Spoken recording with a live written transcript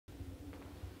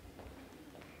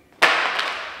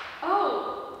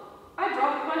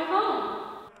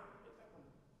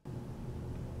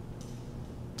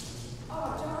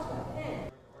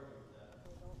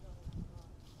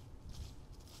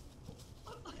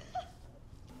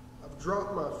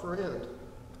drop my friend.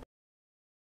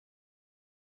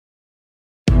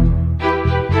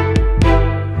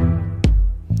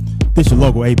 This is your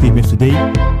local AP, Mr. D.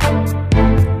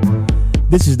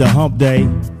 This is the Hump Day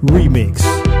remix.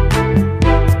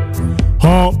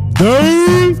 Hump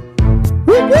Day!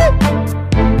 Woo woo!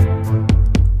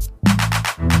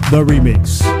 The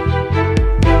remix.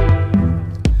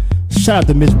 Shout out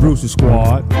to Miss Bruce's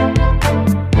squad.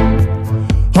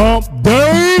 Hump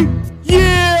Day!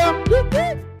 Yeah! Woo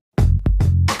woo!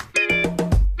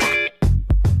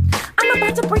 I'm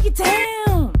about to break it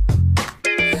down.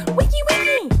 Wiki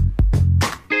wiki.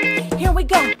 Here we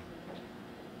go.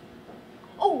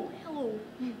 Oh, hello.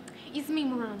 It's me,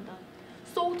 Miranda.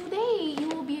 So today you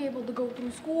will be able to go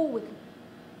through school with me.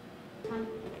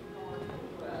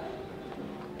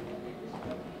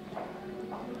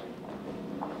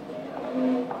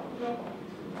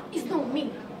 It's not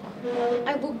me.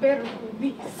 I look better than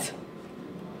this.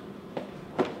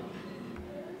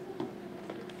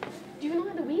 Do you know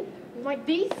how to weep? Like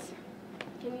this?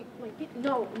 Can you, like this?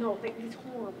 No, like it's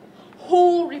horrible.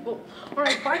 Horrible.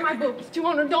 Alright, buy my book. It's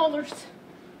 $200.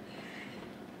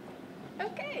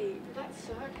 Okay. That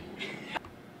sucks.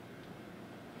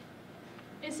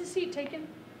 Is the seat taken?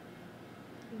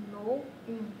 No.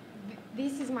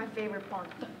 This is my favorite part.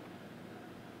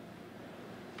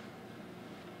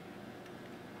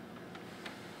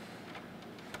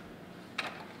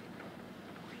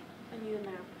 I need a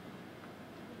nap.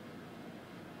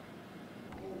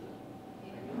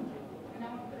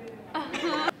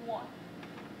 One.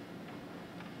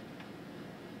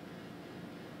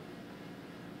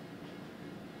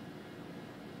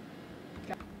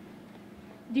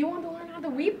 Do you want to learn how to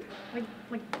weep?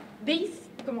 Like this?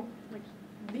 Come on, like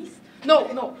this?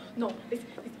 No. It's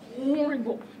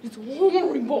horrible. It's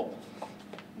horrible.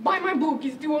 Buy my book.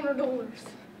 It's $200.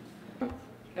 No.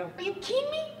 Are you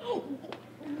kidding me?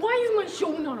 Why is my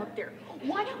show not up there?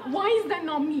 Why is that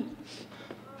not me?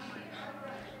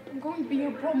 I'm going to be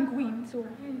your prom queen, so.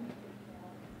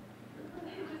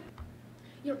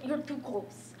 You're too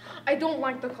close. I don't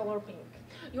like the color pink.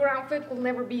 Your outfit will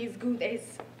never be as good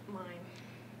as mine.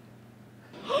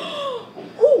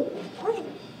 Who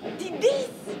did this?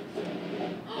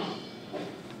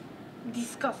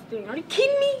 Disgusting. Are you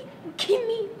kidding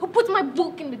me? Who puts my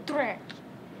book in the trash?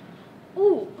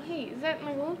 Oh, hey, is that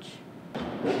my watch?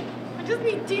 I just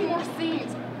need 10 more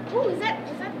scenes. Oh, is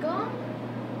that gum?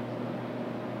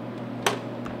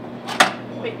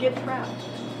 Wait, get trapped.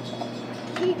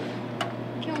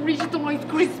 Can't reach the Rice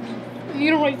Krispie. I need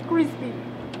a Rice Krispie.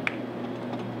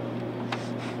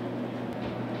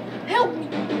 Help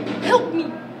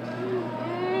me!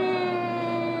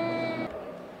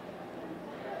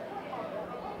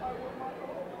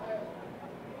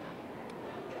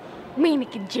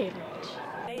 Mannequin challenge.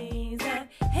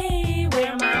 Hey,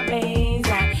 where my bays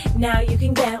at? Now you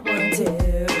can get one too.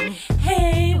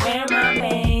 Hey, where my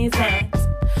bays at?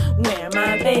 Where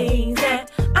my bays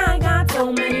at? I got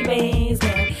so many bays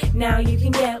there. Now you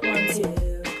can get one too.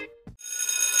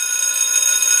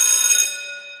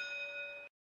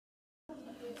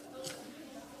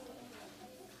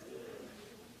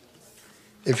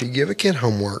 If you give a kid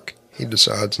homework, he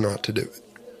decides not to do it.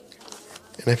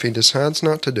 And if he decides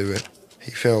not to do it,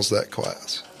 he fails that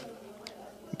class.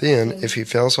 Then, if he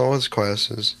fails all his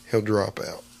classes, he'll drop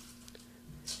out.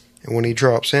 And when he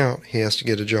drops out, he has to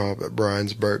get a job at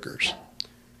Brian's Burgers.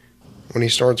 When he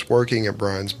starts working at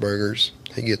Brian's Burgers,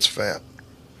 he gets fat.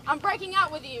 I'm breaking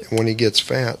out with you. And when he gets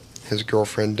fat, his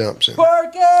girlfriend dumps him.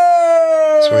 Working!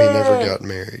 So he never got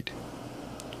married.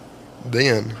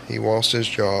 Then, he lost his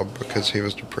job because he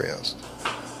was depressed.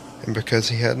 And because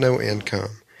he had no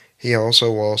income, he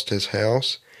also lost his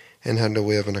house and had to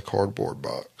live in a cardboard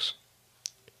box.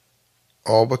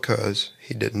 All because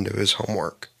he didn't do his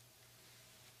homework.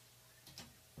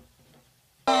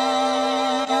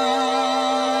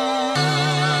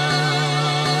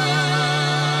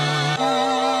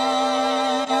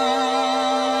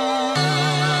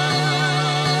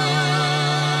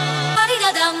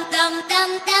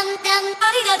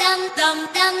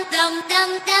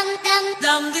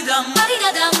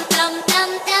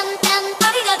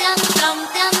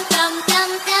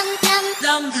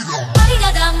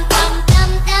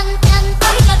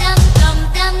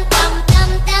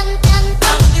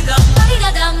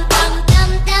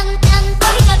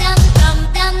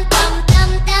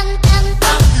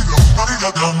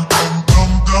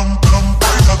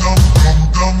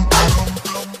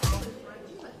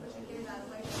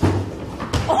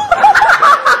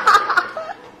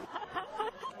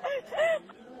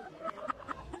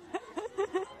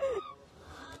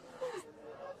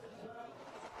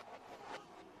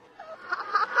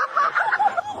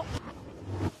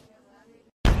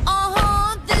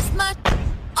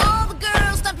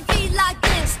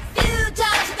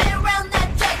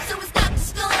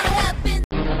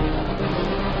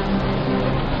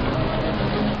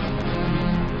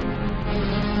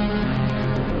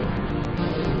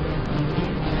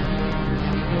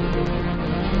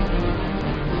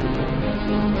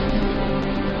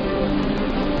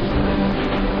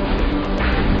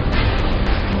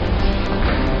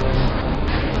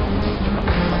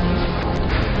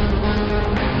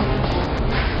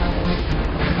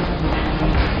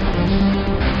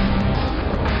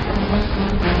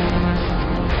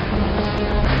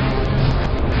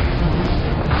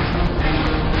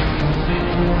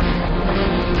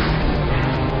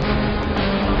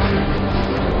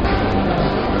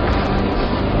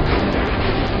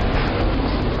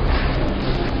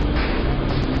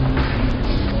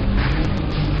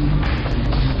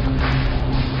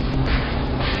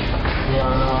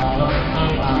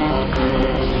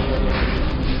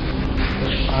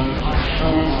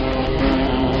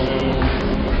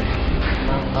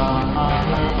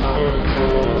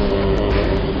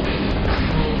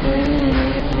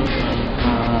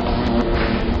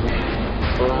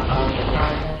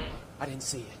 didn't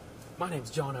see it. My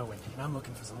name's John Owen, and I'm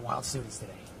looking for some wild students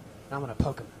today. And I'm gonna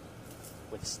poke them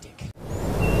with a stick.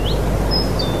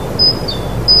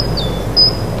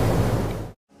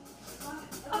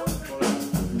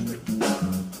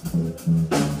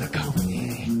 Look over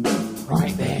there,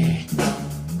 right there.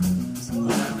 Some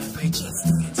wild features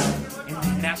students in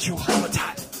their natural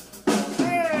habitat.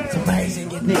 It's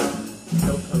amazing, isn't it?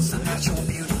 It's a natural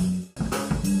beauty.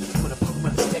 I'm gonna poke them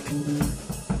with a stick.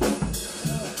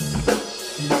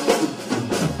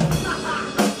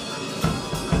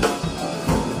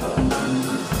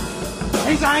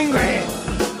 He's angry!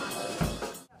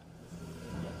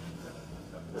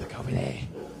 Look over there,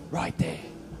 right there.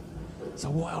 It's a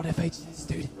wild FHS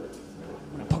dude.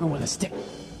 I'm gonna poke him with a stick.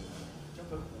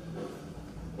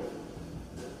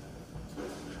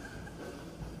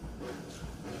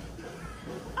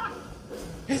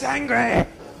 He's angry!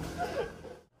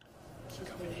 Look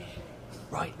over there,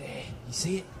 right there. You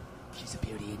see it? She's a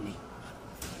beauty, isn't he?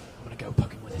 I'm gonna go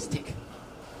poke him with a stick.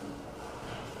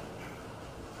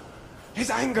 He's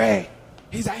angry!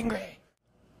 He's angry!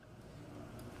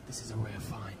 This is a rare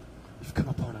find. We've come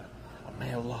upon a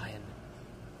male lion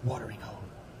watering hole.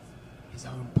 His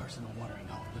own personal watering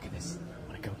hole. Look at this. I'm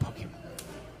gonna go poke him.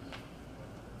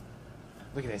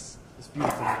 Look at this. This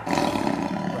beautiful lion.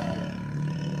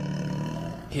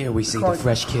 Here we see the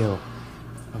fresh kill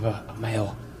of a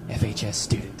male FHS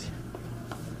student.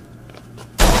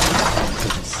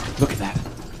 Goodness, look at that.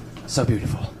 So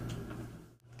beautiful.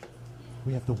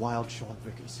 We have the wild Sean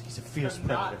Vickers. He's a fierce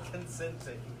predator. Not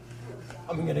consenting.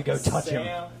 I'm gonna go touch him.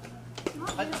 Sam.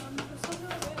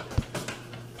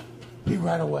 He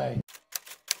ran away.